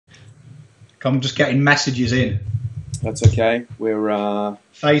I'm just getting messages in. That's okay. We're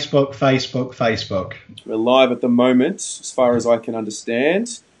Facebook. We're live at the moment, as far as I can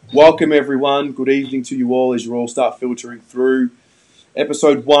understand. Welcome, everyone. Good evening to you all as you all start filtering through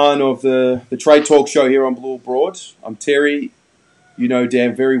episode 1 of the Trade Talk Show here on Blue Broad. I'm Terry. You know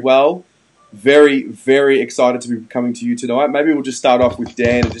Dan very well. Very, very excited to be coming to you tonight. Maybe we'll just start off with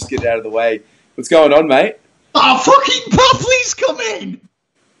Dan and just get it out of the way. What's going on, mate? Oh, fucking Papley's come in!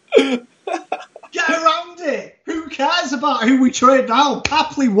 Get around it! Who cares about who we trade now?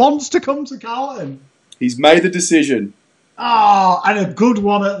 Papley wants to come to Carlton. He's made the decision. Oh, and a good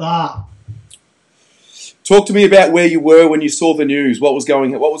one at that. Talk to me about where you were when you saw the news. What was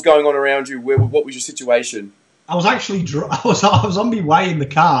going on around you? What was your situation? I was actually I was on my way in the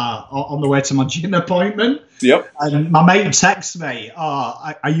car on the way to my gym appointment. Yep. And my mate texted me,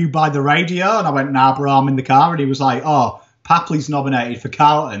 "Oh, are you by the radio?" And I went, "Nah, bro, I'm in the car." And he was like, "Oh, Papley's nominated for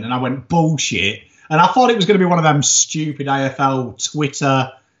Carlton." And I went, "Bullshit." And I thought it was going to be one of them stupid AFL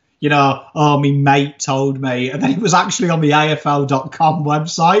Twitter, "Oh, my mate told me." And then it was actually on the AFL.com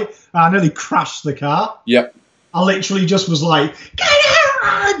website. And I nearly crashed the car. Yep. I literally just was like, "Get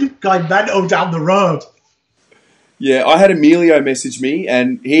out!" Going mental down the road. Yeah, I had Emilio message me,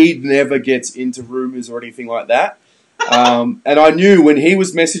 and he never gets into rumours or anything like that. And I knew when he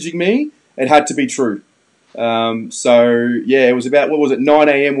was messaging me, it had to be true. So, yeah, it was about, 9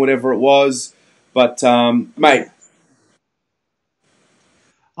 a.m., whatever it was. But, mate.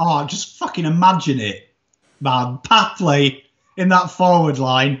 Oh, just fucking imagine it, man. Papley in that forward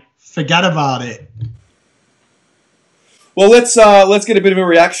line, forget about it. Well, let's get a bit of a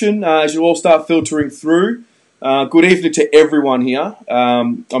reaction as you all start filtering through. Good evening to everyone here.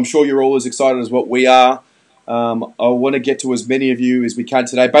 I'm sure you're all as excited as what we are. I want to get to as many of you as we can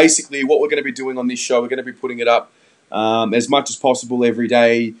today. Basically, what we're going to be doing on this show, we're going to be putting it up as much as possible every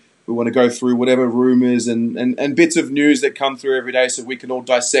day. We want to go through whatever rumours and bits of news that come through every day so we can all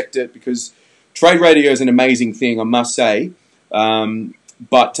dissect it, because trade radio is an amazing thing, I must say.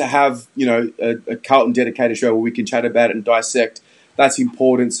 But to have, a Carlton dedicated show where we can chat about it and dissect, that's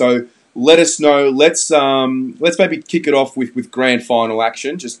important. So let us know. Let's maybe kick it off with grand final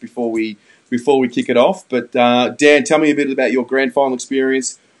action just before we kick it off. But Dan, tell me a bit about your grand final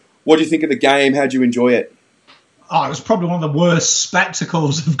experience. What do you think of the game? How did you enjoy it? Oh, it was probably one of the worst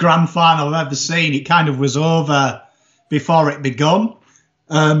spectacles of grand final I've ever seen. It kind of was over before it begun.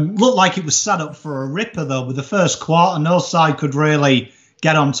 Looked like it was set up for a ripper, though. With the first quarter, no side could really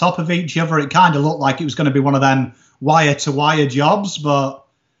get on top of each other. It kind of looked like it was going to be one of them wire-to-wire jobs, but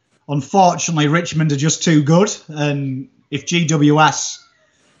unfortunately, Richmond are just too good. And if GWS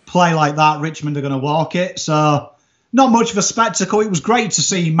play like that, Richmond are going to walk it. So not much of a spectacle. It was great to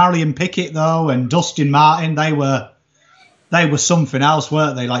see Marion Pickett, though, and Dustin Martin. They were something else,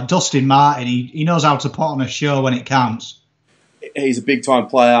 weren't they? Like Dustin Martin, he knows how to put on a show when it counts. He's a big-time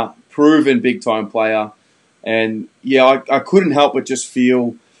player, proven big-time player. And, yeah, I couldn't help but just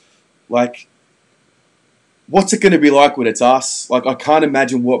feel like, what's it going to be like when it's us? Like, I can't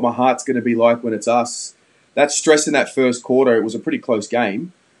imagine what my heart's going to be like when it's us. That stress in that first quarter, it was a pretty close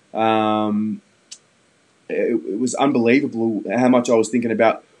game. It was unbelievable how much I was thinking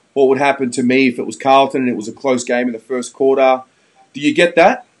about what would happen to me if it was Carlton and it was a close game in the first quarter. Do you get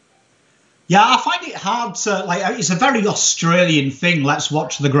that? Yeah, I find it hard to, it's a very Australian thing, let's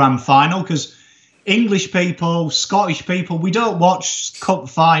watch the grand final, because English people, Scottish people, we don't watch cup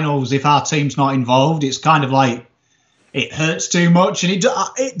finals if our team's not involved. It's kind of like it hurts too much. And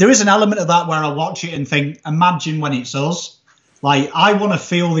there is an element of that where I watch it and think, imagine when it's us. Like, I want to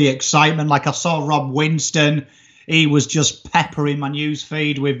feel the excitement. Like, I saw Rob Winston. He was just peppering my news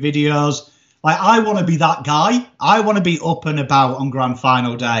feed with videos. Like, I want to be that guy. I want to be up and about on grand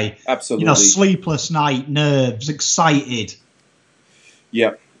final day. Absolutely. Sleepless night, nerves, excited.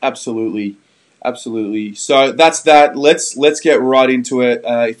 Yeah, absolutely. Absolutely. So that's that. Let's get right into it.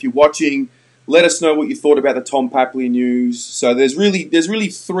 If you're watching, let us know what you thought about the Tom Papley news. So there's really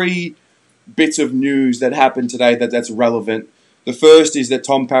 3 bits of news that happened today that's relevant. The first is that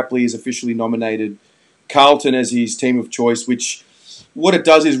Tom Papley is officially nominated Carlton as his team of choice, which what it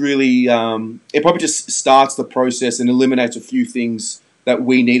does is really it probably just starts the process and eliminates a few things that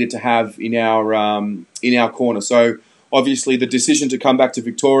we needed to have in our corner. So obviously the decision to come back to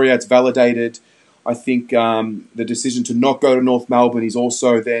Victoria, it's validated. I think the decision to not go to North Melbourne is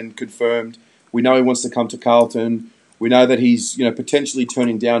also then confirmed. We know he wants to come to Carlton. We know that he's potentially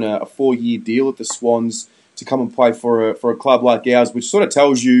turning down a 4-year deal at the Swans to come and play for a club like ours, which sort of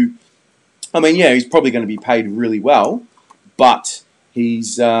tells you, he's probably going to be paid really well, but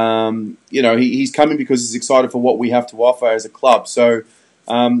he's he's coming because he's excited for what we have to offer as a club. So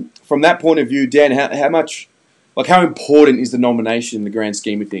From that point of view, Dan, how important is the nomination in the grand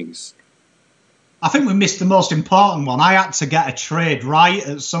scheme of things? I think we missed the most important one. I had to get a trade right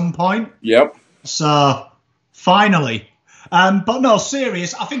at some point. Yep. So, finally. But no,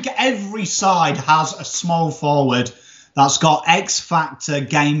 serious. I think every side has a small forward that's got X-factor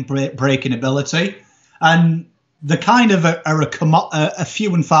game-breaking ability. And the kind of are a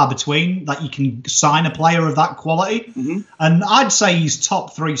few and far between that you can sign a player of that quality. Mm-hmm. And I'd say he's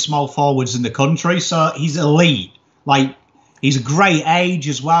top 3 small forwards in the country. So he's elite. Like, he's a great age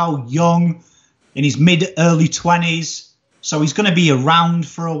as well, young, in his mid-early 20s. So he's going to be around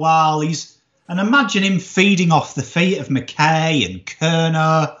for a while. And imagine him feeding off the feet of McKay and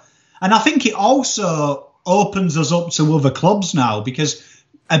Kerner. And I think it also opens us up to other clubs now, because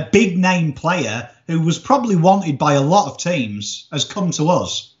a big name player who was probably wanted by a lot of teams has come to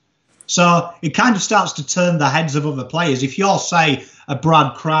us. So it kind of starts to turn the heads of other players. If you're, say, a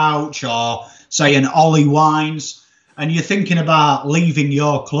Brad Crouch or, say, an Ollie Wines, and you're thinking about leaving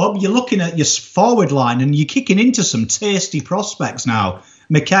your club, you're looking at your forward line and you're kicking into some tasty prospects now.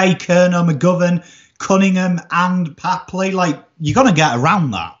 McKay, Kerner, McGovern, Cunningham and Papley. Like, you're going to get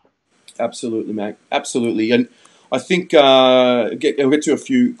around that. Absolutely, mate. Absolutely. And I think I'll get to a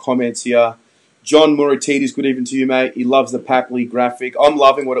few comments here. John Muratidis, good evening to you, mate. He loves the Papley graphic. I'm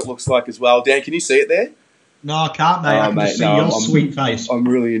loving what it looks like as well. Dan, can you see it there? No, I can't, mate. I can just see your sweet face. I'm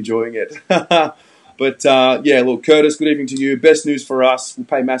really enjoying it. But, yeah, look, Curtis, good evening to you. Best news for us. We'll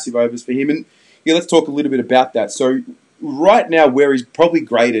pay massive overs for him. And, yeah, let's talk a little bit about that. So, right now, where he's probably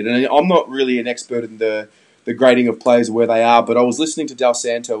graded, and I'm not really an expert in the grading of players or where they are, but I was listening to Dal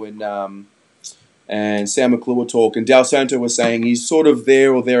Santo and Sam McClure talk, and Dal Santo was saying he's sort of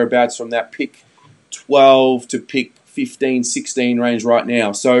there or thereabouts from that pick 12 to pick 15, 16 range right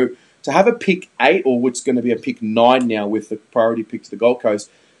now. So to have a pick 8, or what's going to be a pick 9 now with the priority pick to the Gold Coast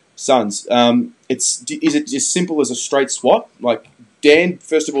Suns, is it as simple as a straight swap? Like, Dan,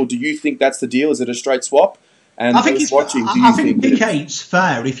 first of all, do you think that's the deal? Is it a straight swap? And I think pick 8's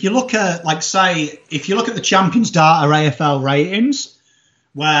fair. If you look at, like, say, if you look at the Champions Data AFL ratings,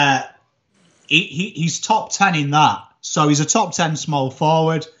 where he's top 10 in that, so he's a top 10 small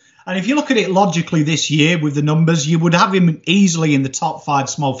forward. And if you look at it logically this year with the numbers, you would have him easily in the top 5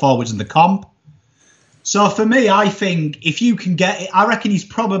 small forwards in the comp. So for me, I think if you can get it, I reckon his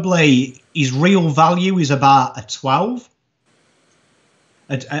real value is about a 12,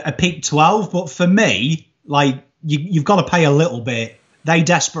 a pick 12. But for me, like, you've got to pay a little bit. They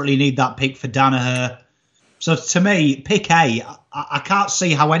desperately need that pick for Danaher. So to me, pick 8, I can't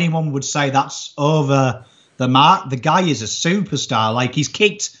see how anyone would say that's over the mark. The guy is a superstar. Like, he's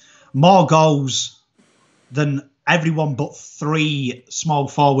kicked more goals than everyone but 3 small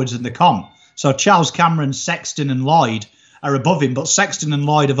forwards in the comp. So Charles Cameron, Sexton and Lloyd are above him, but Sexton and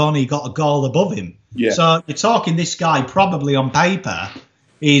Lloyd have only got a goal above him. Yeah. So you're talking this guy probably on paper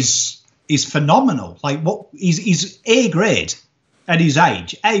is phenomenal. Like, what he's A grade at his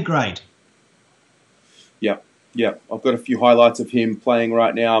age. A grade. Yeah. I've got a few highlights of him playing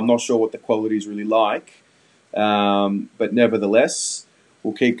right now. I'm not sure what the quality is really like, but nevertheless,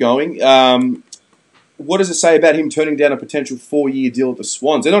 we'll keep going. What does it say about him turning down a potential 4-year deal at the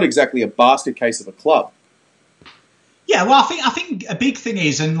Swans? They're not exactly a basket case of a club. Yeah, well, I think a big thing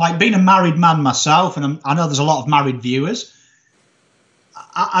is, and like being a married man myself, and I know there's a lot of married viewers,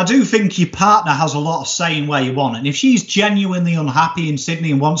 I do think your partner has a lot of say in where you want. And if she's genuinely unhappy in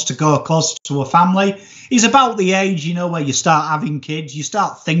Sydney and wants to go close to a family, it's about the age, where you start having kids, you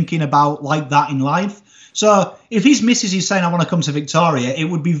start thinking about like that in life. So if his missus is saying, I want to come to Victoria, it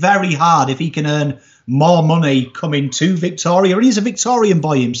would be very hard if he can earn more money coming to Victoria. And he's a Victorian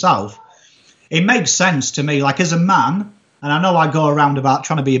boy himself. It makes sense to me, like as a man, and I know I go around about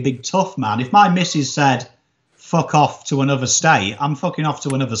trying to be a big tough man. If my missus said, fuck off to another state, I'm fucking off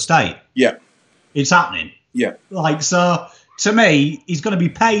to another state. Yeah. It's happening. Yeah. Like, so to me, he's going to be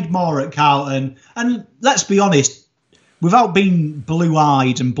paid more at Carlton. And let's be honest, without being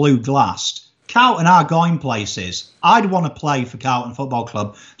blue-eyed and blue-glassed, Carlton are going places. I'd want to play for Carlton Football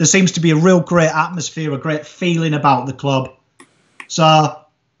Club. There seems to be a real great atmosphere, a great feeling about the club. So,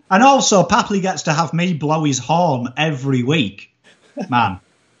 and also, Papley gets to have me blow his horn every week. Man.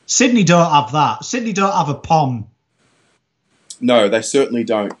 Sydney don't have that. Sydney don't have a POM. No, they certainly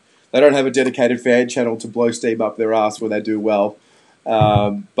don't. They don't have a dedicated fan channel to blow steam up their ass when they do well.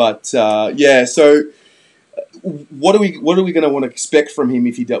 Yeah. So, what are we going to want to expect from him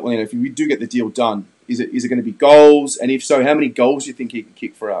if we do get the deal done? Is it going to be goals? And if so, how many goals do you think he can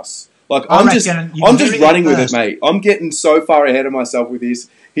kick for us? Like, I'm just running with it, mate. I'm getting so far ahead of myself with this.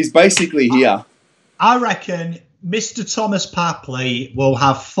 He's basically here. I reckon Mr. Thomas Papley will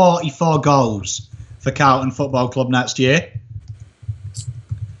have 44 goals for Carlton Football Club next year.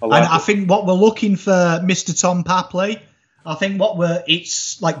 I think what we're looking for Mr. Tom Papley,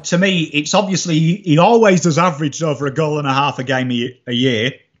 to me, it's obviously he always does average over a goal and a half a game a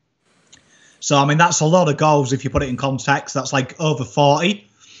year. So, I mean, that's a lot of goals if you put it in context. That's like over 40.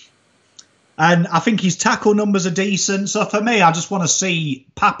 And I think his tackle numbers are decent. So for me, I just want to see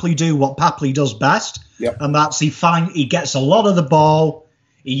Papley do what Papley does best. Yep. And that's he gets a lot of the ball.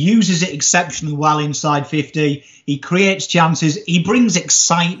 He uses it exceptionally well inside 50. He creates chances. He brings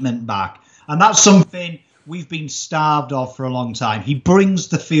excitement back. And that's something we've been starved of for a long time. He brings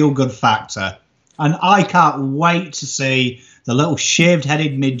the feel-good factor. And I can't wait to see the little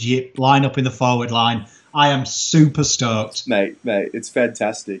shaved-headed midget line up in the forward line. I am super stoked. Mate, it's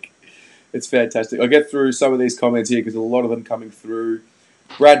fantastic. It's fantastic. I'll get through some of these comments here because a lot of them coming through.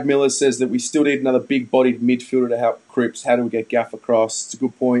 Brad Miller says that we still need another big-bodied midfielder to help Cripps. How do we get Gaff across? It's a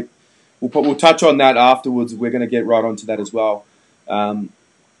good point. We'll touch on that afterwards. We're going to get right onto that as well.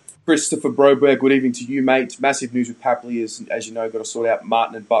 Christopher Broberg, good evening to you, mate. Massive news with Papley is, as you know, got to sort out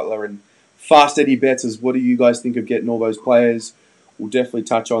Martin and Butler and fast Eddie Betts. What do you guys think of getting all those players? We'll definitely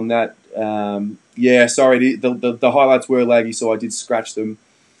touch on that. Sorry, the highlights were laggy, so I did scratch them.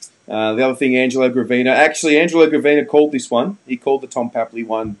 The other thing, Angelo Gravina. Actually, Angelo Gravina called this one. He called the Tom Papley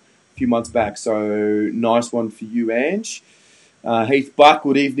one a few months back. So, nice one for you, Ange. Heath Buck,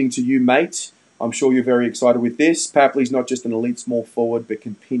 good evening to you, mate. I'm sure you're very excited with this. Papley's not just an elite small forward, but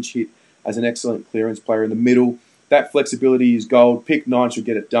can pinch hit as an excellent clearance player in the middle. That flexibility is gold. Pick 9 should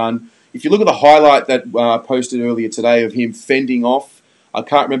get it done. If you look at the highlight that I posted earlier today of him fending off, I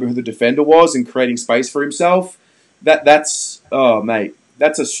can't remember who the defender was, and creating space for himself, that's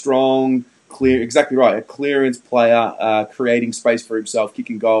a strong, clear, exactly right, a clearance player, creating space for himself,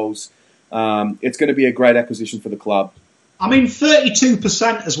 kicking goals. It's going to be a great acquisition for the club. I mean,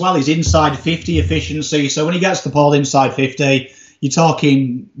 32% as well is inside 50 efficiency. So when he gets the ball inside 50, you're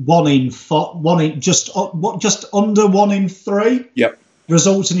talking just under 1 in 3. Yep.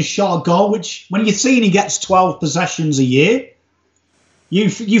 Results in a shot goal, which when you're seeing he gets 12 possessions a year, you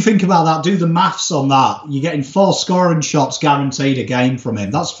think about that, do the maths on that. You're getting 4 scoring shots guaranteed a game from him.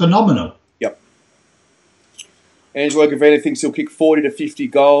 That's phenomenal. Yep. Angelo Gavina thinks he'll kick 40 to 50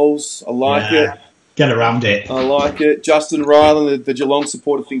 goals. I like it. Get around it. I like it. Justin Ryland, the Geelong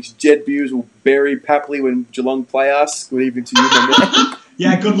supporter, thinks Jed Beers will bury Papley when Geelong play us. Good evening to you, my man.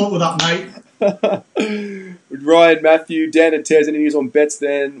 Yeah, good luck with that, mate. Ryan, Matthew, Dan and Tez, any news on bets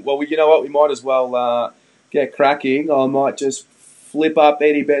then? Well, you know what? We might as well get cracking. I might just flip up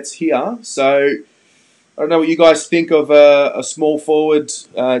Eddie Betts here. So, I don't know what you guys think of a small forward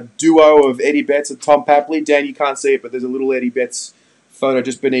duo of Eddie Betts and Tom Papley. Dan, you can't see it, but there's a little Eddie Betts photo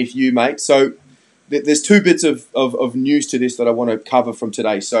just beneath you, mate. So, there's 2 bits of news to this that I want to cover from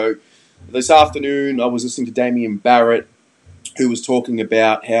today. So, this afternoon, I was listening to Damien Barrett, who was talking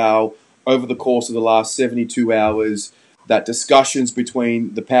about how over the course of the last 72 hours, that discussions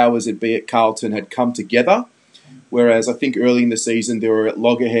between the powers that be at Carlton had come together. Whereas I think early in the season, there were at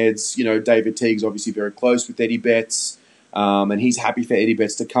loggerheads. You know, David Teague's obviously very close with Eddie Betts, and he's happy for Eddie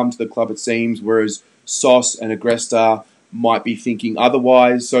Betts to come to the club, it seems, whereas Sauce and Agresta might be thinking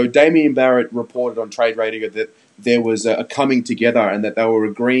otherwise. So Damien Barrett reported on Trade Radio that there was a coming together and that they were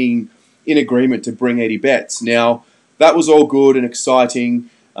in agreement to bring Eddie Betts. Now, that was all good and exciting.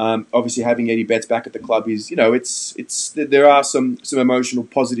 Obviously, having Eddie Betts back at the club is, there are some emotional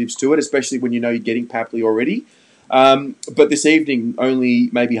positives to it, especially when you know you're getting Papley already. But this evening, only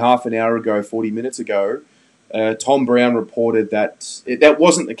maybe half an hour ago, 40 minutes ago, Tom Brown reported that that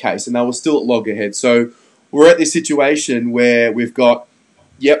wasn't the case and they were still at loggerheads. So we're at this situation where we've got,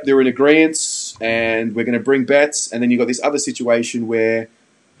 they're in agreement and we're going to bring Betts, and then you've got this other situation where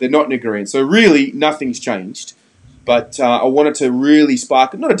they're not in agreement. So really, nothing's changed. But I wanted to really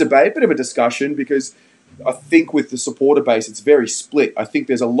spark, not a debate, but a discussion, because I think with the supporter base, it's very split. I think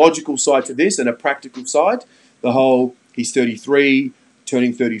there's a logical side to this and a practical side. The whole, he's 33,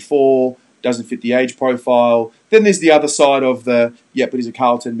 turning 34, doesn't fit the age profile. Then there's the other side of the, but he's a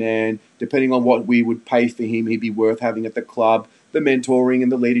Carlton man. Depending on what we would pay for him, he'd be worth having at the club, the mentoring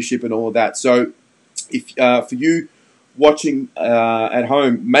and the leadership and all of that. So if for you watching at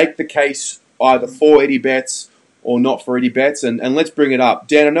home, make the case either for Eddie Betts or not for Eddie Betts, and let's bring it up.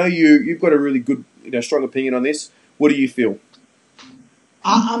 Dan, I know you've got a really good, strong opinion on this. What do you feel?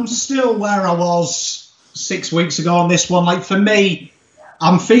 I'm still where I was 6 weeks ago on this one. Like, for me,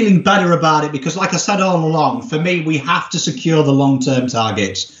 I'm feeling better about it because, like I said all along, for me, we have to secure the long-term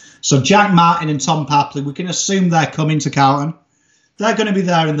targets. So Jack Martin and Tom Papley, we can assume they're coming to Carlton. they're going to be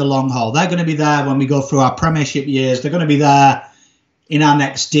there in the long haul. They're going to be there when we go through our Premiership years. They're going to be there in our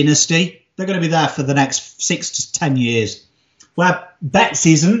next dynasty. They're going to be there for the next 6 to 10 years. Where Betts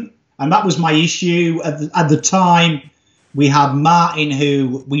isn't, and that was my issue. At the time, we had Martin,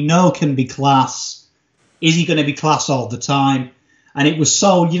 who we know can be class. Is he going to be class all the time? And it was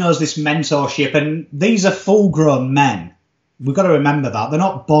sold, as this mentorship. And these are full-grown men. We've got to remember that. They're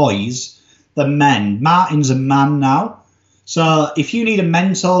not boys. They're men. Martin's a man now. So if you need a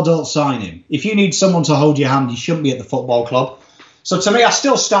mentor, don't sign him. If you need someone to hold your hand, he shouldn't be at the football club. So to me, I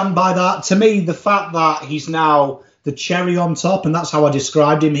still stand by that. To me, the fact that he's now the cherry on top, and that's how I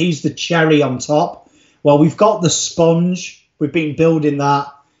described him, he's the cherry on top. Well, we've got the sponge. We've been building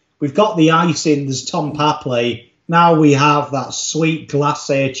that. We've got the icing. There's Tom Papley. Now we have that sweet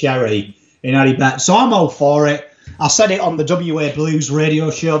glacé cherry in Eddie Betts. So I'm all for it. I said it on the WA Blues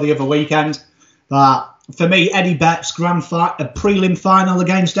radio show the other weekend that for me, Eddie Betts, a prelim final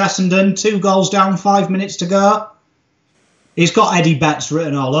against Essendon, 2 goals down, 5 minutes to go. He's got Eddie Betts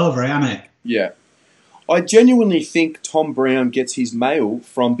written all over it, hasn't it? Yeah. I genuinely think Tom Brown gets his mail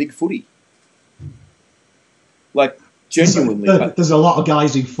from Big Footy. Like, genuinely. There's a lot of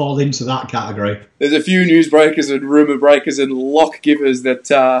guys who fall into that category. There's a few newsbreakers and rumour breakers and lock givers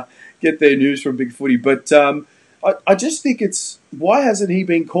that get their news from Big Footy. But I just think why hasn't he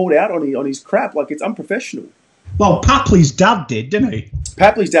been called out on his crap? Like, it's unprofessional. Well, Papley's dad did, didn't he?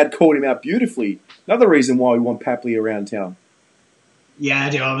 Papley's dad called him out beautifully. Another reason why we want Papley around town. Yeah,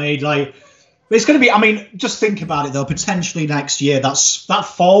 do you know what I mean? Like, it's going to be, just think about it, though. Potentially next year, that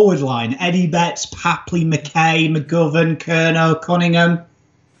forward line, Eddie Betts, Papley, McKay, McGovern, Curnow, Cunningham,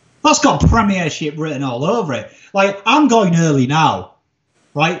 that's got Premiership written all over it. Like, I'm going early now,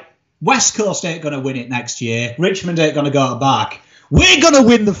 right? West Coast ain't going to win it next year. Richmond ain't going to go back. We're going to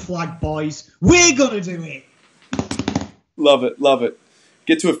win the flag, boys. We're going to do it. Love it, love it.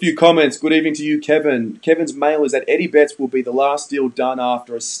 Get to a few comments. Good evening to you, Kevin. Kevin's mail is that Eddie Betts will be the last deal done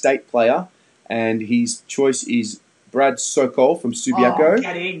after a state player, and his choice is Brad Sokol from Subiaco.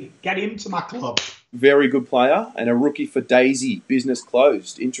 Oh, get him to my club. Very good player, and a rookie for Daisy. Business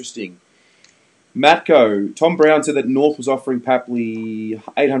closed. Interesting. Matko, Tom Brown said that North was offering Papley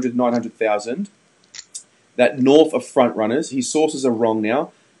 800, 900,000. That North are front runners. His sources are wrong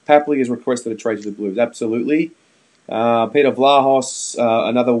now. Papley has requested a trade to the Blues. Absolutely. Peter Vlahos,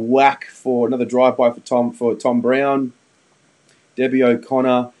 another whack for another drive-by for Tom Brown. Debbie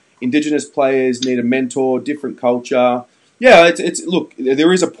O'Connor, Indigenous players need a mentor, different culture. Yeah, it's look,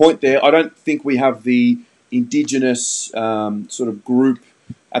 there is a point there. I don't think we have the Indigenous sort of group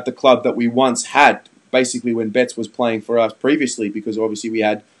at the club that we once had, basically when Betts was playing for us previously, because obviously we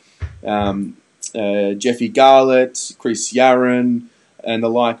had Jeffy Garlett, Chris Yarran, and the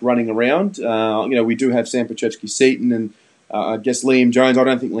like running around. We do have Sam Pachetsky-Seaton and I guess Liam Jones. I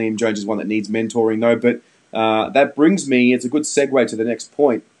don't think Liam Jones is one that needs mentoring though, but that brings me, it's a good segue to the next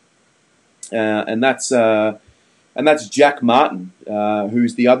point, and that's Jack Martin,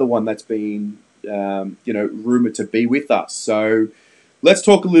 who's the other one that's been rumoured to be with us. So let's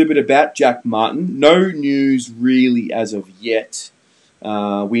talk a little bit about Jack Martin. No news really as of yet.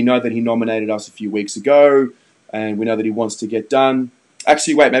 We know that he nominated us a few weeks ago, and we know that he wants to get done.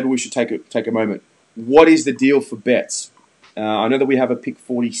 Actually, wait, maybe we should take a moment. What is the deal for Betts? I know that we have a pick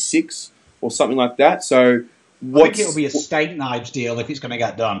 46 or something like that. So I think it'll be a steak knives deal if it's going to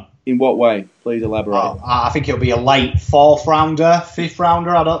get done. In what way? Please elaborate. I think it'll be a late 4th rounder, 5th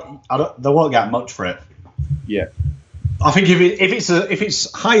rounder. I don't. They won't get much for it. Yeah. I think if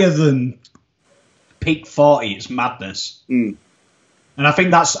it's higher than pick 40, it's madness. Mm. And I think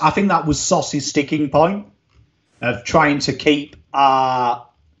that was Sauce's sticking point of trying to keep having our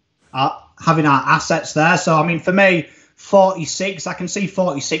assets there. So for me, 46. I can see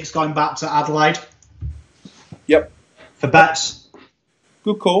 46 going back to Adelaide. Yep. For Betts.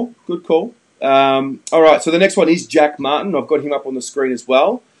 Good call. Good call. All right. So the next one is Jack Martin. I've got him up on the screen as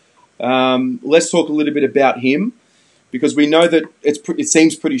well. Let's talk a little bit about him, because we know that it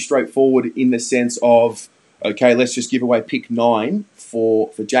seems pretty straightforward in the sense of, okay, let's just give away pick 9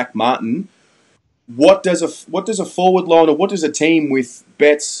 for Jack Martin. What does a forward line, or what does a team with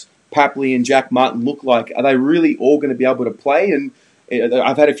Betts, Papley, and Jack Martin look like? Are they really all going to be able to play? And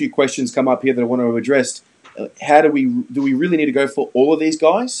I've had a few questions come up here that I want to address. How do we really need to go for all of these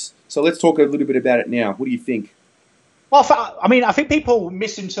guys? So let's talk a little bit about it now. What do you think? Well, I think people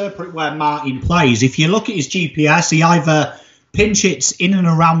misinterpret where Martin plays. If you look at his GPS, he either pinch hits in and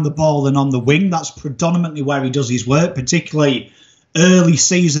around the ball and on the wing. That's predominantly where he does his work, particularly early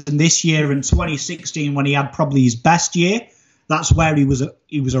season this year and 2016 when he had probably his best year. That's where he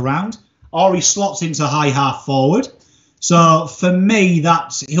was around. Or he slots into high half forward. So for me,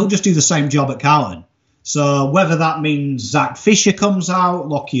 he'll just do the same job at Carlton. So whether that means Zach Fisher comes out,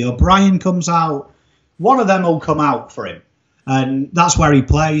 Lockie O'Brien comes out, one of them will come out for him. And that's where he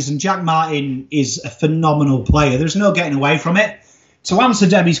plays. And Jack Martin is a phenomenal player. There's no getting away from it. To answer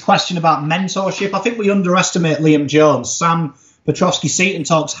Debbie's question about mentorship, I think we underestimate Liam Jones. Sam Petrosky-Seaton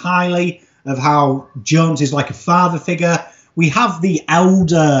talks highly of how Jones is like a father figure. We have the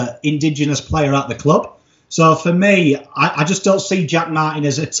elder Indigenous player at the club. So for me, I just don't see Jack Martin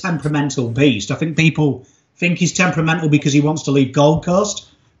as a temperamental beast. I think people think he's temperamental because he wants to leave Gold Coast.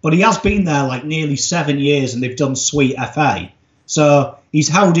 But he has been there like nearly 7 years and they've done sweet FA. So he's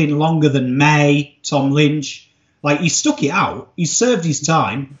held in longer than May, Tom Lynch. Like, he stuck it out. He's served his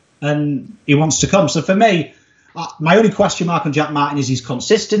time and he wants to come. So for me, my only question mark on Jack Martin is his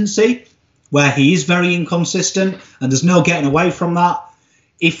consistency, where he is very inconsistent and there's no getting away from that.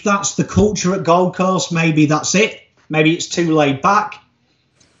 If that's the culture at Gold Coast, maybe that's it. Maybe it's too laid back.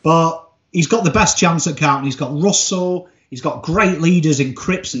 But he's got the best chance at Carlton. He's got Russell. He's got great leaders in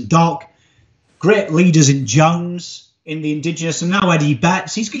Cripps and Doc. Great leaders in Jones, in the Indigenous. And now Eddie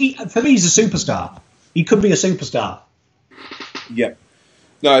Betts. For me, he's a superstar. He could be a superstar. Yeah.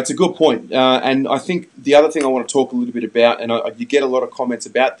 No, it's a good point. And I think the other thing I want to talk a little bit about, and you get a lot of comments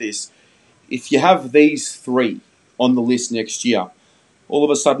about this, if you have these three on the list next year, all of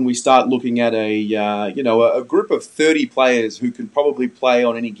a sudden we start looking at a group of 30 players who can probably play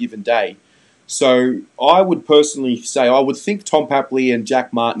on any given day. So I would personally say I would think Tom Papley and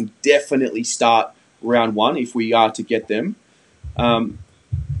Jack Martin definitely start round one if we are to get them. I'm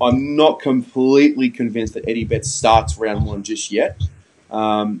not completely convinced that Eddie Betts starts round one just yet.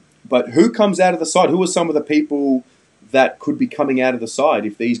 But who comes out of the side? Who are some of the people that could be coming out of the side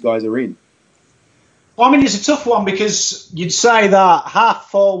if these guys are in? Well, I mean, it's a tough one because you'd say that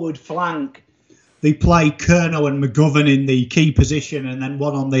half-forward flank, they play Curnow and McGovern in the key position and then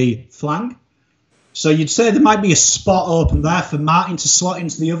one on the flank. So you'd say there might be a spot open there for Martin to slot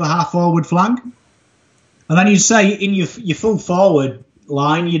into the other half-forward flank. And then you'd say in your full forward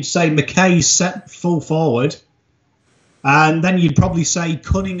line, you'd say McKay's set full forward. And then you'd probably say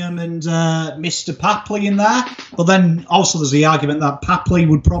Cunningham and Mr. Papley in there. But then also there's the argument that Papley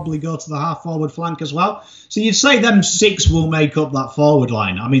would probably go to the half-forward flank as well. So you'd say them six will make up that forward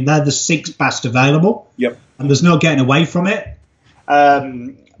line. I mean, they're the six best available. Yep. And there's no getting away from it.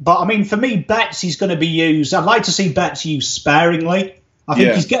 But, I mean, for me, Betts is going to be used. I'd like to see Betts used sparingly. I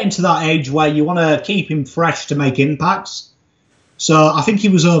think he's getting to that age where you want to keep him fresh to make impacts. So I think he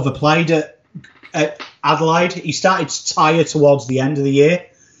was overplayed at Adelaide. He started to tire towards the end of the year.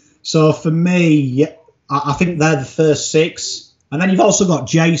 So for me, I think they're the first six. And then you've also got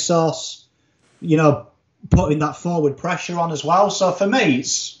JSOS, putting that forward pressure on as well. So for me,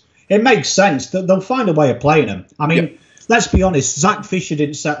 it makes sense that they'll find a way of playing him. I mean, let's be honest, Zach Fisher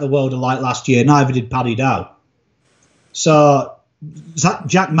didn't set the world alight last year, neither did Paddy Dow. So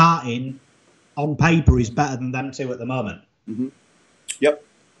Jack Martin, on paper, is better than them two at the moment. Mm-hmm. Yep,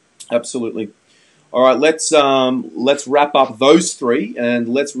 absolutely. All right, let's wrap up those three, and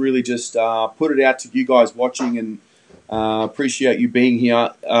let's really just put it out to you guys watching, and appreciate you being here.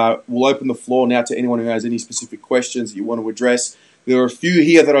 We'll open the floor now to anyone who has any specific questions that you want to address. There are a few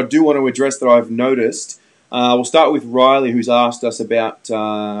here that I do want to address that I've noticed. We'll start with Riley, who's asked us about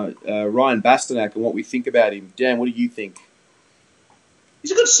Ryan Bastanak and what we think about him. Dan, what do you think?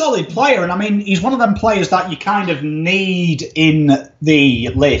 He's a good, solid player, and I mean, he's one of them players that you kind of need in the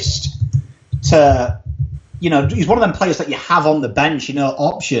list to, he's one of them players that you have on the bench,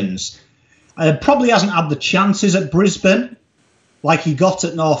 options. Probably hasn't had the chances at Brisbane like he got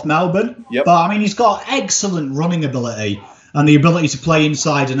at North Melbourne. Yep. But, I mean, he's got excellent running ability and the ability to play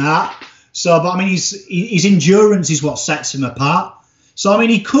inside and out. So, but, I mean, his endurance is what sets him apart. So, I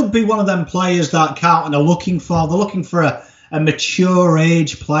mean, he could be one of them players that Carlton are looking for. They're looking for a mature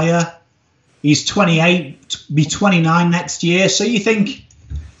age player. He's 28, be 29 next year. So you think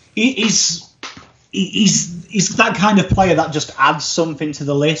he's that kind of player that just adds something to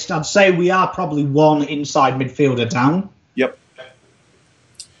the list. I'd say we are probably one inside midfielder down. Yep.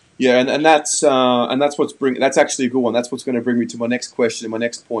 Yeah, and that's that's actually a good one. That's what's going to bring me to my next question and my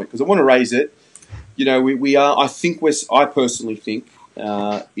next point, because I want to raise it. We are. I personally think,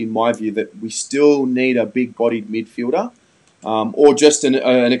 in my view, that we still need a big-bodied midfielder, or just an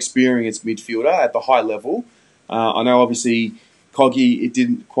experienced midfielder at the high level. I know, obviously, Coggy, it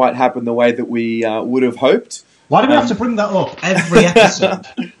didn't quite happen the way that we would have hoped. Why do we have to bring that up every episode?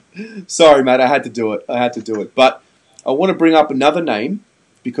 Sorry, mate, I had to do it. But I want to bring up another name,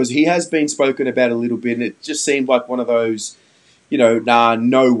 because he has been spoken about a little bit, and it just seemed like one of those, nah,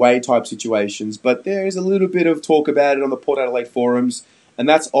 no way type situations. But there is a little bit of talk about it on the Port Adelaide forums, and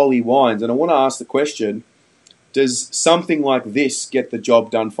that's Ollie Wines. And I want to ask the question, does something like this get the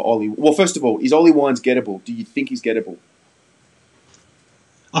job done for Ollie? Well, first of all, is Ollie Wines gettable? Do you think he's gettable?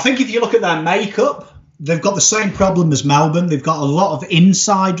 I think if you look at their makeup, they've got the same problem as Melbourne. They've got a lot of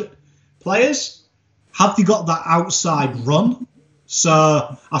inside players. Have they got that outside run?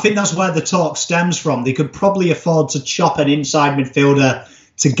 So I think that's where the talk stems from. They could probably afford to chop an inside midfielder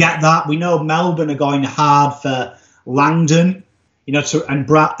to get that. We know Melbourne are going hard for Langdon,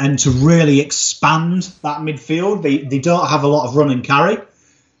 to really expand that midfield. They don't have a lot of run and carry.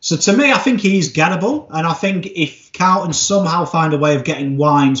 So to me, I think he's gettable. And I think if Carlton somehow find a way of getting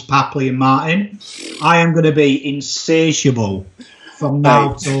Wines, Papley and Martin, I am going to be insatiable from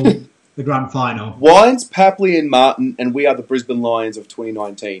now till the grand final. Wines, Papley and Martin, and we are the Brisbane Lions of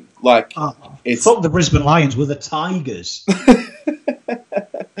 2019. Fuck the Brisbane Lions, we're the Tigers.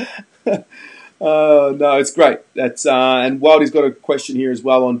 No, it's great. That's and Wildy's got a question here as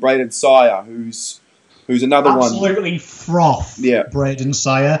well on Braden Sire, who's another Absolutely froth, Braden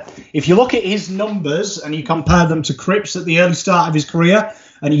Sire. If you look at his numbers and you compare them to Cripps at the early start of his career,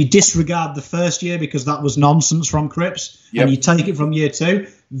 and you disregard the first year because that was nonsense from Cripps, and you take it from year 2,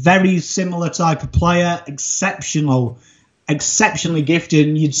 very similar type of player, exceptionally gifted.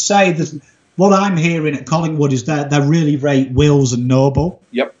 And you'd say that what I'm hearing at Collingwood is that they really rate Wills and Noble.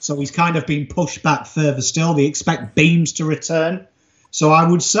 Yep. So he's kind of been pushed back further still. They expect Beams to return. So I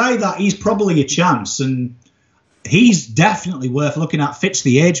would say that he's probably a chance, and he's definitely worth looking at. Fits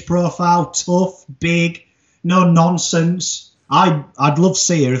the age profile, tough, big, no nonsense. I'd love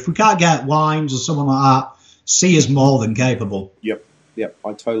Sear. If we can't get Wines or someone like that, Sear's more than capable. Yep.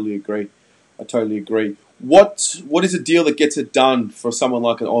 I totally agree. What is a deal that gets it done for someone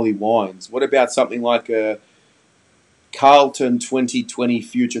like an Ollie Wines? What about something like a Carlton 2020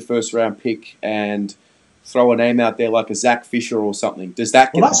 future first round pick and throw a name out there like a Zach Fisher or something? Does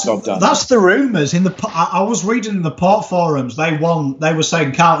that get the job done? That's the rumours. I was reading in the Port forums. They were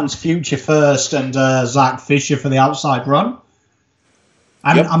saying Carlton's future first and Zach Fisher for the outside run.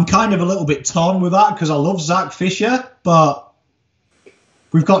 And I'm kind of a little bit torn with that because I love Zach Fisher, but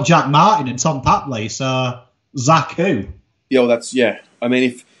we've got Jack Martin and Tom Papley, so Zach who? I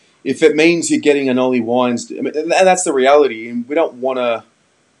mean, if it means you're getting an Ollie Wines, and that's the reality, and we don't want to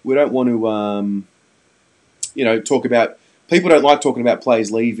talk about. People don't like talking about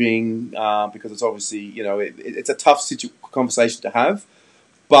players leaving because it's obviously it's a tough conversation to have.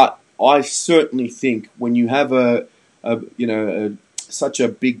 But I certainly think when you have such a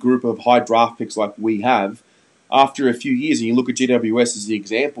big group of high draft picks like we have, after a few years, and you look at GWS as the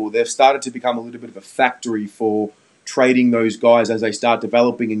example, they've started to become a little bit of a factory for trading those guys as they start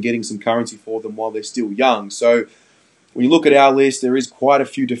developing and getting some currency for them while they're still young. So when you look at our list, there is quite a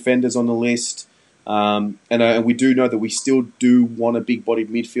few defenders on the list. And we do know that we still do want a big-bodied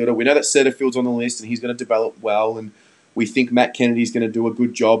midfielder. We know that Setterfield's on the list and he's going to develop well, and we think Matt Kennedy's going to do a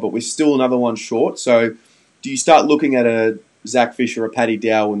good job, but we're still another one short. So do you start looking at a Zach Fisher, a Paddy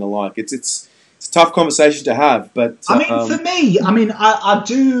Dow and the like? It's a tough conversation to have, but for me,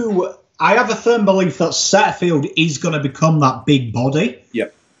 I have a firm belief that Setterfield is going to become that big body.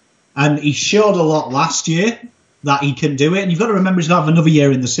 Yep. And he showed a lot last year that he can do it. And you've got to remember he's going to have another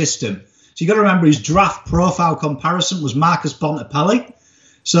year in the system. So you've got to remember his draft profile comparison was Marcus Bontempelli.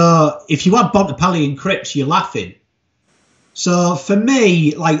 So if you had Bontempelli and Cripps, you're laughing. So for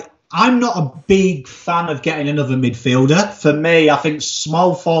me, I'm not a big fan of getting another midfielder. For me, I think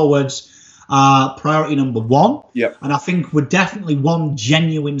small forwards are priority number 1. Yep. And I think we're definitely one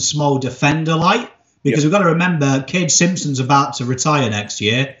genuine small defender because we've got to remember Cade Simpson's about to retire next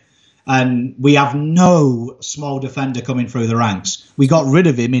year. And we have no small defender coming through the ranks. We got rid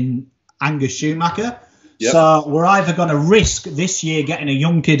of him in Angus Schumacher. Yep. So we're either going to risk this year getting a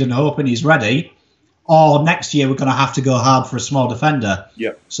young kid and hoping he's ready, or next year we're going to have to go hard for a small defender.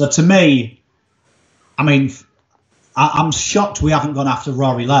 Yep. So to me, I'm shocked we haven't gone after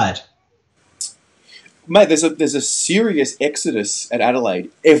Rory Laird. Mate, there's a serious exodus at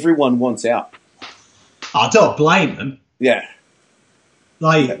Adelaide. Everyone wants out. I don't blame them. Yeah.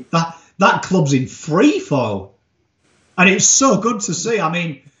 That club's in free fall. And it's so good to see.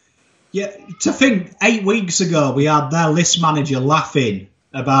 To think 8 weeks ago we had their list manager laughing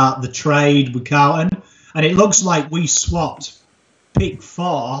about the trade with Carlton, and it looks like we swapped pick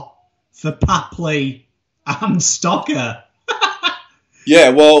 4 for Papley and Stocker. Yeah,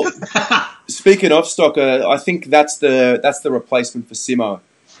 well, speaking of Stocker, I think that's the replacement for Simo.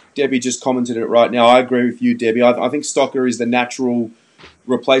 Debbie just commented it right now. I agree with you, Debbie. I think Stocker is the natural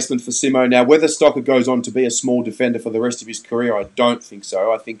replacement for Simo. Now, whether Stocker goes on to be a small defender for the rest of his career, I don't think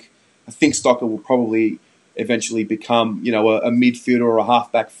so. I think Stocker will probably eventually become, a midfielder or a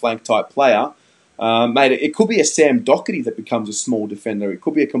halfback flank type player. Mate, it could be a Sam Doherty that becomes a small defender. It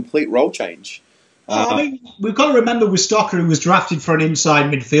could be a complete role change. We've got to remember with Stocker, who was drafted for an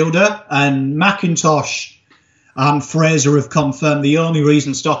inside midfielder, and McIntosh and Fraser have confirmed the only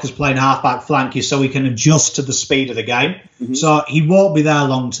reason Stocker's playing halfback flank is so he can adjust to the speed of the game. Mm-hmm. So he won't be there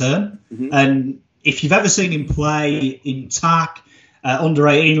long term. Mm-hmm. And if you've ever seen him play in TAC, under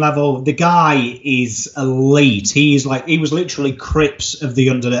 18 level, the guy is elite. He was literally Cripps of the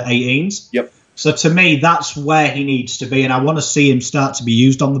under 18s. Yep. So to me, that's where he needs to be, and I want to see him start to be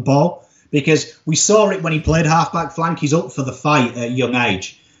used on the ball, because we saw it when he played halfback flank. He's up for the fight at a young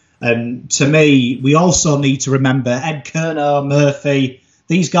age. And to me, we also need to remember Ed Kerno, Murphy,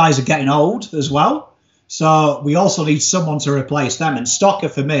 these guys are getting old as well. So we also need someone to replace them. And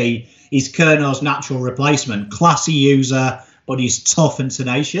Stocker, for me, is Kerno's natural replacement. Classy user, but he's tough and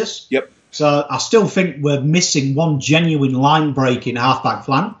tenacious. Yep. So I still think we're missing one genuine line break in halfback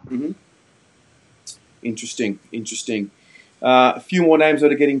flank. Mm-hmm. Interesting. A few more names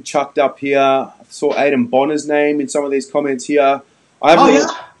that are getting chucked up here. I saw Aidan Bonner's name in some of these comments here. I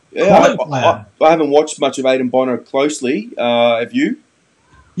haven't watched much of Aidan Bonner closely. Have you?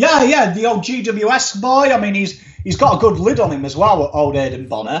 Yeah, the old GWS boy. I mean, he's got a good lid on him as well, old Aidan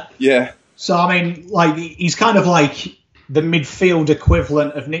Bonner. Yeah. So, I mean, he's kind of like the midfield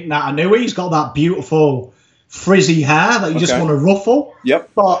equivalent of Nick Natanui. He's got that beautiful frizzy hair that you just want to ruffle.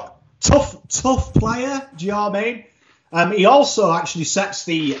 Yep. But tough player, do you know what I mean? He also actually sets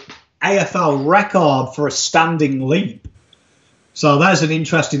the AFL record for a standing leap. So there's an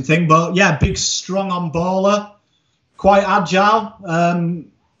interesting thing. But yeah, big, strong on baller, quite agile.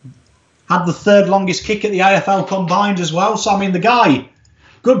 Had the third longest kick at the AFL combined as well. So, I mean, the guy,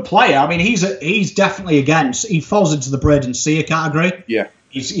 good player. I mean, he's definitely he falls into the Braden Sear category. Yeah.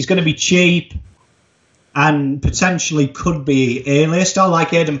 He's going to be cheap and potentially could be A-list. I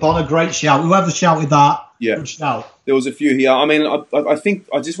like Aidan Bonner. Great shout. Whoever shouted that, good shout. There was a few here. I mean, I think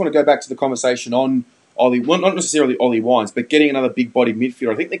I just want to go back to the conversation on Ollie, well, not necessarily Ollie Wines, but getting another big-bodied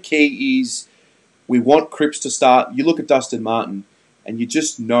midfielder. I think the key is we want Cripps to start. You look at Dustin Martin, and you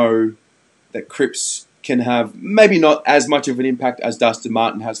just know that Cripps can have maybe not as much of an impact as Dustin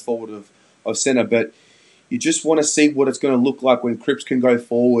Martin has forward of centre, but you just want to see what it's going to look like when Cripps can go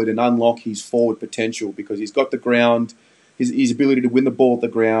forward and unlock his forward potential, because he's got the ground, his ability to win the ball at the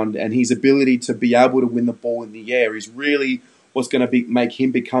ground, and his ability to be able to win the ball in the air is really what's going to make him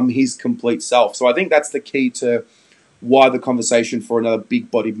become his complete self. So I think that's the key to why the conversation for another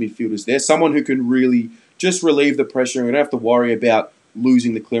big-bodied midfielder is there. Someone who can really just relieve the pressure and we don't have to worry about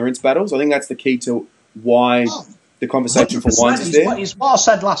losing the clearance battles. I think that's the key to why the conversation for Wines is there. It's what I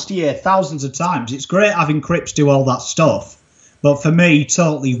said last year thousands of times. It's great having Cripps do all that stuff, but for me,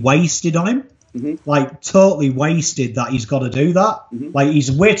 totally wasted on him. Mm-hmm. Totally wasted that he's got to do that. Mm-hmm.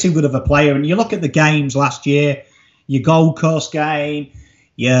 He's way too good of a player. And you look at the games last year, your Gold Coast game,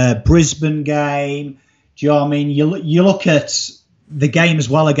 your Brisbane game. Do you know what I mean? You look at the game as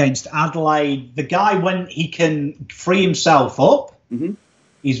well against Adelaide. The guy, when he can free himself up,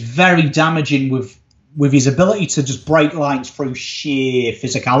 he's very damaging with his ability to just break lines through sheer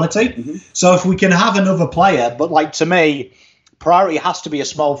physicality. Mm-hmm. So if we can have another player, but to me, priority has to be a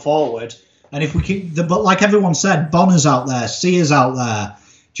small forward. And if we can, but like everyone said, Bonner's out there, Sears out there.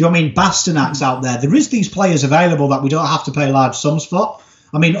 Do you know what I mean? Bastonac's out there. There is these players available that we don't have to pay large sums for.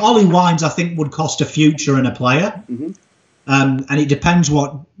 I mean, Ollie Wines, I think, would cost a future and a player. Mm-hmm. And it depends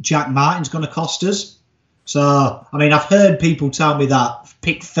what Jack Martin's going to cost us. So, I mean, I've heard people tell me that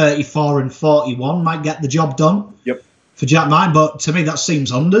pick 34 and 41 might get the job done for Jack Martin. But to me, that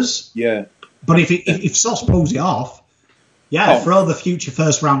seems unders. Yeah. But if Sauce pulls it off, throw the future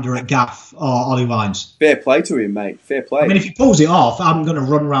first rounder at Gaff or Ollie Wines. Fair play to him, mate. Fair play. I mean, if he pulls it off, I'm going to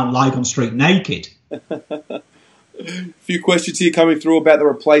run around Lygon Street naked. A few questions here coming through about the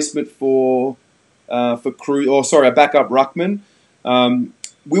replacement for Cruz, a backup ruckman.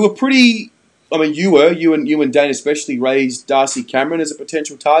 We were pretty. I mean, you and Dane especially raised Darcy Cameron as a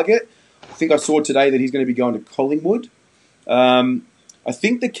potential target. I think I saw today that he's going to be going to Collingwood. I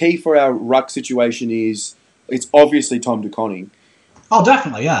think the key for our ruck situation is it's obviously Tom DeConning. Oh,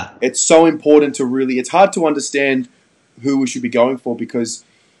 definitely, yeah. It's so important to really. It's hard to understand who we should be going for because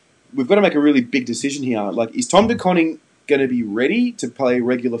we've got to make a really big decision here. Is Tom DeConning going to be ready to play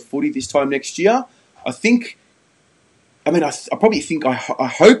regular footy this time next year? I probably think, I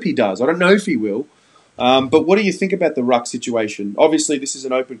hope he does. I don't know if he will. But what do you think about the ruck situation? Obviously, this is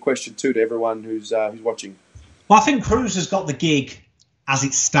an open question too to everyone who's watching. Well, I think Cruz has got the gig as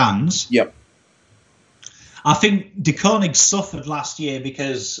it stands. Yep. I think De Koning suffered last year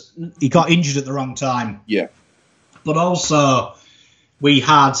because he got injured at the wrong time. Yeah. But also, we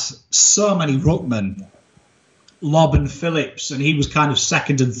had so many ruckmen, Lobb and Phillips, and he was kind of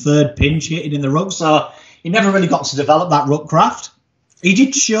second and third pinch hitting in the ruck, so he never really got to develop that ruck craft. He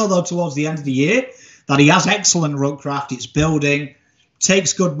did show, though, towards the end of the year that he has excellent ruck craft. It's building,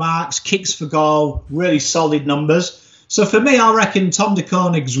 takes good marks, kicks for goal, really solid numbers. So for me, I reckon Tom De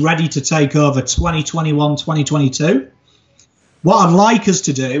Koning's ready to take over 2021, 2022. What I'd like us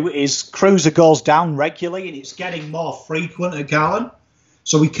to do is Cruiser goes down regularly and it's getting more frequent at Carlton.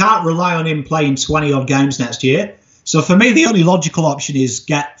 So we can't rely on him playing 20-odd games next year. So for me, the only logical option is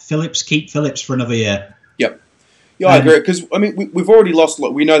get Phillips, keep Phillips for another year. Yep. Yeah, I agree. Because, I mean, we've already lost...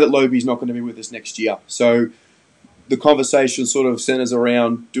 We know that Lobie's not going to be with us next year. So the conversation sort of centres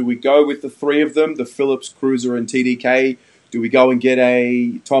around, do we go with the three of them, the Phillips, Cruiser and TDK? Do we go and get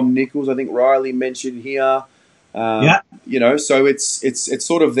a Tom Nichols? I think Riley mentioned here. Yeah. You know, so it's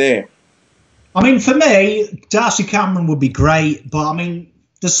sort of there. I mean, for me, Darcy Cameron would be great, but I mean,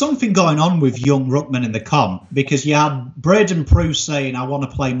 there's something going on with young ruckmen in the comp because you had Braden Prue saying, I want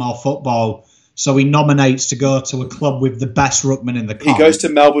to play more football, so he nominates to go to a club with the best ruckman in the comp. He goes to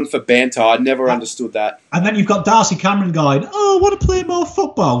Melbourne for banter. I never understood that. And then you've got Darcy Cameron going, oh, I want to play more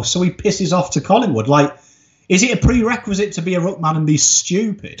football, so he pisses off to Collingwood. Like, is it a prerequisite to be a ruckman and be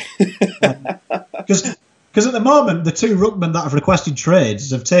stupid? Because at the moment, the two ruckmen that have requested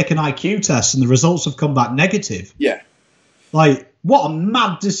trades have taken IQ tests and the results have come back negative. Yeah. Like, what a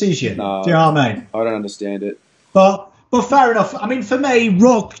mad decision. No, do you know what I mean? I don't understand it. But fair enough. I mean, for me,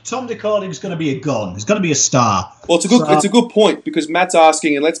 Ruck, Tom De Koning's going to be a gun. He's going to be a star. Well, it's a good point because Matt's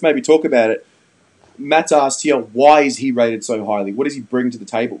asking, and let's maybe talk about it. Matt's asked here, why is he rated so highly? What does he bring to the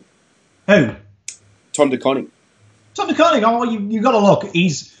table? Who? Tom De Koning. Tom De Koning, oh, you got to look.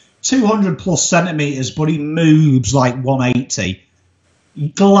 He's 200 plus centimetres, but he moves like 180. He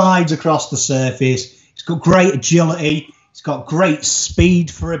glides across the surface. He's got great agility. He's got great speed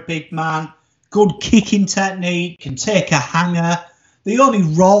for a big man. Good kicking technique. Can take a hanger. The only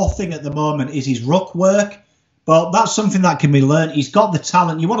raw thing at the moment is his ruck work, but that's something that can be learned. He's got the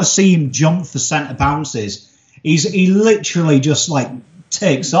talent. You want to see him jump for centre bounces. He literally just like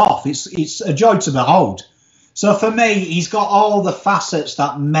takes off. It's a joy to behold. So for me, he's got all the facets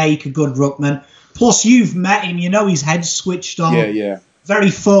that make a good ruckman. Plus, you've met him. You know his head's switched on. Yeah. Very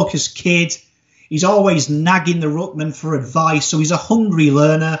focused kid. He's always nagging the ruckman for advice. So he's a hungry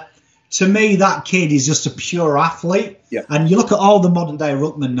learner. To me, that kid is just a pure athlete. Yeah. And you look at all the modern day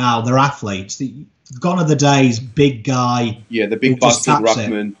ruckmen now, they're athletes. Gone are the days, big guy. Yeah, the big busted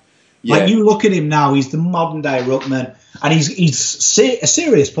ruckman. Yeah. Like you look at him now, he's the modern day ruckman. And he's a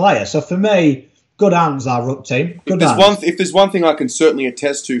serious player. So for me, good hands, our ruck team. If there's one thing I can certainly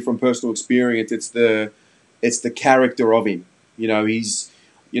attest to from personal experience, it's the character of him. You know,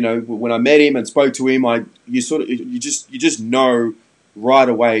 when I met him and spoke to him, you just know right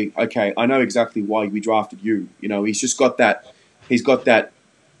away. Okay, I know exactly why we drafted you. You know, he's got that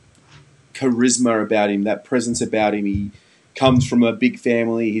charisma about him, that presence about him. He comes from a big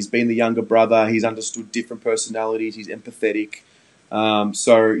family. He's been the younger brother. He's understood different personalities. He's empathetic. I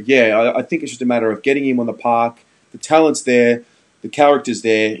think it's just a matter of getting him on the park. The talent's there. The character's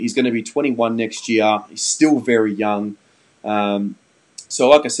there. He's going to be 21 next year. He's still very young. So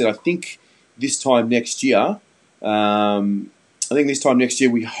like I said, I think this time next year, we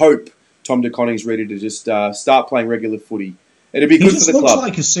hope Tom De Koning's ready to just start playing regular footy. It'd be good for the club. He looks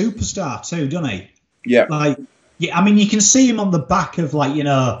like a superstar too, doesn't he? Yeah. I mean, you can see him on the back of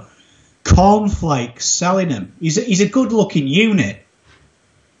cornflakes selling him. He's a good-looking unit.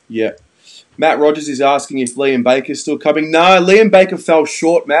 Yeah. Matt Rogers is asking if Liam Baker's still coming. No, Liam Baker fell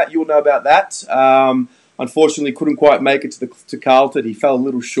short, Matt. You'll know about that. Unfortunately, couldn't quite make it to Carlton. He fell a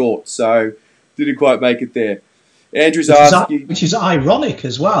little short, so didn't quite make it there. Andrew's asking... Which is ironic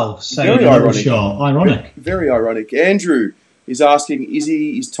as well. Very ironic. Ironic. Very ironic. Andrew is asking,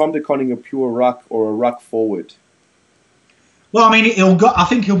 is Tom De Koning a pure ruck or a ruck forward? Well, I mean, I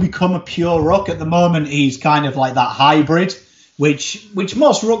think he'll become a pure ruck. At the moment, he's kind of like that hybrid, which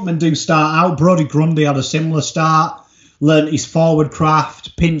most ruckmen do start out. Brodie Grundy had a similar start, learnt his forward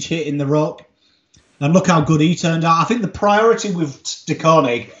craft, pinch hit in the ruck, and look how good he turned out. I think the priority with De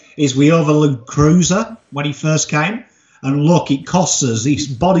Koning is we overlooked Cruiser when he first came, and look, it costs us. His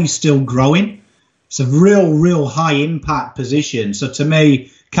body's still growing. It's a real high impact position. So to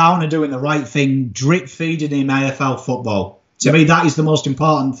me, Carlton are doing the right thing, drip feeding him AFL football. To me, that is the most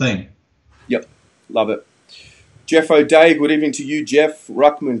important thing. Yep, love it. Jeff O'Day, good evening to you, Jeff.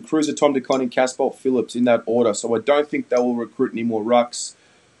 Ruckman, Cruiser, Tom DeConning, Casbolt, Phillips in that order. So I don't think they will recruit any more rucks.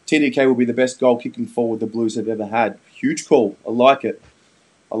 TDK will be the best goal kicking forward the Blues have ever had. Huge call. I like it.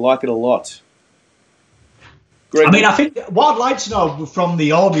 I like it a lot. Greg, I mean, I think what I'd like to know from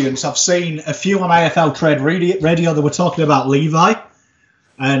the audience, I've seen a few on AFL Trade Radio that were talking about Levi,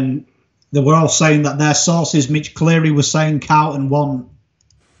 and they were all saying that their sources, Mitch Cleary was saying Carlton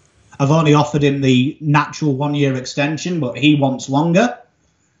have only offered him the natural 1-year extension, but he wants longer,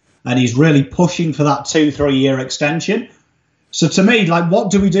 and he's really pushing for that 2-3 year extension. So to me, like, what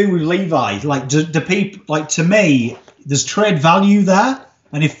do we do with Levi? Like, do people, like, to me, there's trade value there.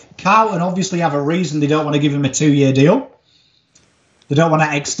 And if Carlton obviously have a reason they don't want to give him a 2-year deal, they don't want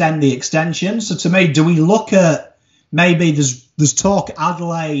to extend the extension. So to me, do we look at maybe there's talk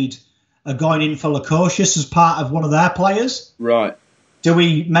Adelaide are going in for Lukosius as part of one of their players? Right. Do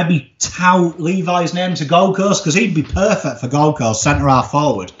we maybe tout Levi's name to Gold Coast? Because he'd be perfect for Gold Coast, centre-half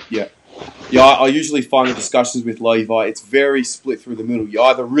forward. Yeah. Yeah, I usually find the discussions with Levi, it's very split through the middle. You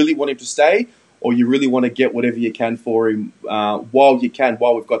either really want him to stay or you really want to get whatever you can for him while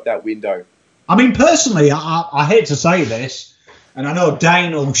we've got that window. I mean, personally, I hate to say this, and I know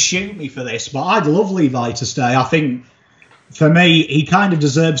Dane will shoot me for this, but I'd love Levi to stay. I think, for me, he kind of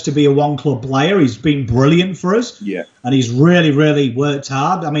deserves to be a one-club player. He's been brilliant for us. Yeah. And he's really, really worked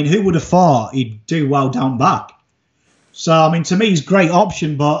hard. I mean, who would have thought he'd do well down back? So, I mean, to me, he's a great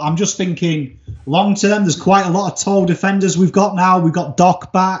option, but I'm just thinking long-term, there's quite a lot of tall defenders we've got now. We've got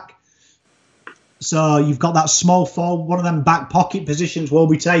Doc back. So you've got that small forward, one of them back pocket positions will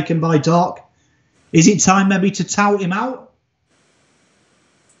be taken by Doc. Is it time maybe to tout him out?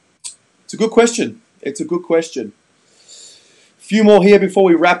 It's a good question. It's a good question. A few more here before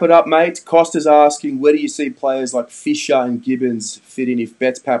we wrap it up, mate. Costa's asking, where do you see players like Fisher and Gibbons fit in if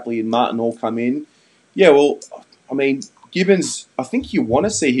Betts, Papley and Martin all come in? Yeah, well, I mean, Gibbons, I think you want to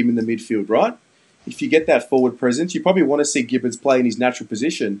see him in the midfield, right? If you get that forward presence, you probably want to see Gibbons play in his natural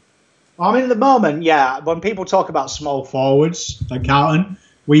position. I mean, at the moment, yeah, when people talk about small forwards at Carlton,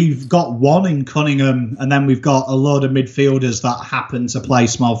 we've got one in Cunningham and then we've got a load of midfielders that happen to play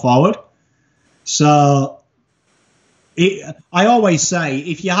small forward. So I always say,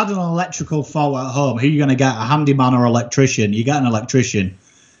 if you had an electrical forward at home, who are you going to get, a handyman or electrician? You get an electrician.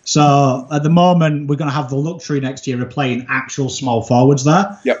 So at the moment, we're going to have the luxury next year of playing actual small forwards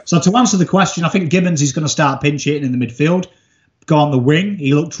there. Yep. So to answer the question, I think Gibbons is going to start pinch hitting in the midfield. Go on the wing.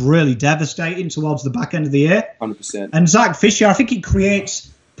 He looked really devastating towards the back end of the year. 100%. And Zach Fisher, I think he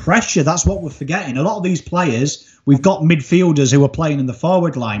creates pressure. That's what we're forgetting. A lot of these players, we've got midfielders who are playing in the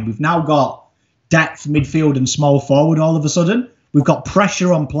forward line. We've now got depth, midfield and small forward all of a sudden. We've got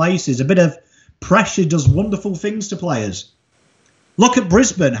pressure on places. A bit of pressure does wonderful things to players. Look at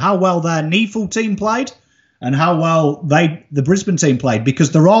Brisbane, how well their NEFL team played and how well the Brisbane team played,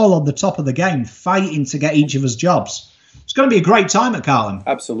 because they're all on the top of the game fighting to get each of us jobs. It's going to be a great time at Carlton.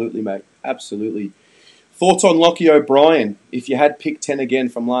 Absolutely, mate. Absolutely. Thoughts on Lockie O'Brien? If you had pick 10 again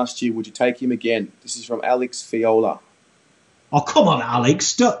from last year, would you take him again? This is from Alex Fiola. Oh, come on,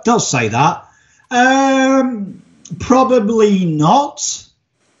 Alex. Don't say that. Probably not,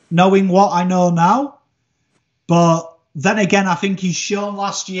 knowing what I know now. But then again, I think he's shown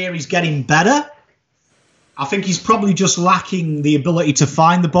last year he's getting better. I think he's probably just lacking the ability to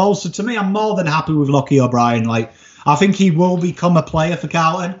find the ball. So to me, I'm more than happy with Lockie O'Brien. Like, I think he will become a player for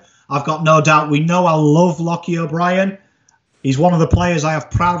Carlton. I've got no doubt. We know I love Lockie O'Brien. He's one of the players I have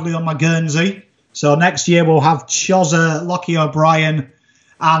proudly on my Guernsey. So next year we'll have Chozza, Lockie O'Brien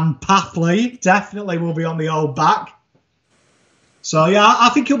and Papley. Definitely will be on the old back. So, yeah, I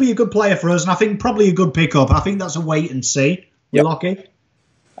think he'll be a good player for us. And I think probably a good pickup. I think that's a wait and see with Lockie.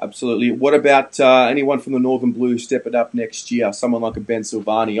 Absolutely. What about anyone from the Northern Blues stepping up next year? Someone like a Ben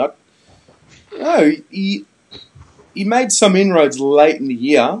Silvani. He made some inroads late in the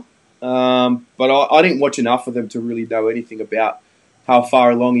year, but I didn't watch enough of them to really know anything about how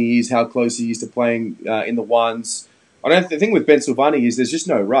far along he is, how close he is to playing in the ones. The thing with Ben Silvani is there's just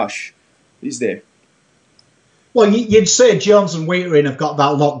no rush, is there? Well, you'd say Jones and Wheatering have got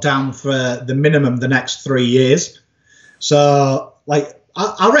that locked down for the minimum the next 3 years. So,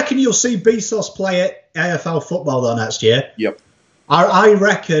 I reckon you'll see Bezos play at AFL football though next year. Yep. I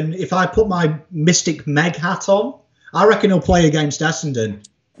reckon if I put my Mystic Meg hat on, I reckon he'll play against Essendon.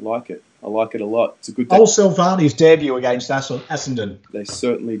 I like it. I like it a lot. It's a good. All Silvani's debut against Essendon. They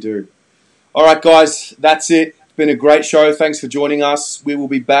certainly do. All right, guys, that's it. It's been a great show. Thanks for joining us. We will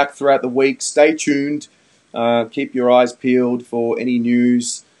be back throughout the week. Stay tuned. Keep your eyes peeled for any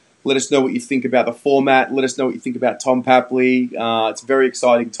news. Let us know what you think about the format. Let us know what you think about Tom Papley. It's very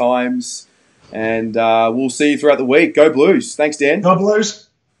exciting times. And we'll see you throughout the week. Go Blues. Thanks, Dan. Go Blues.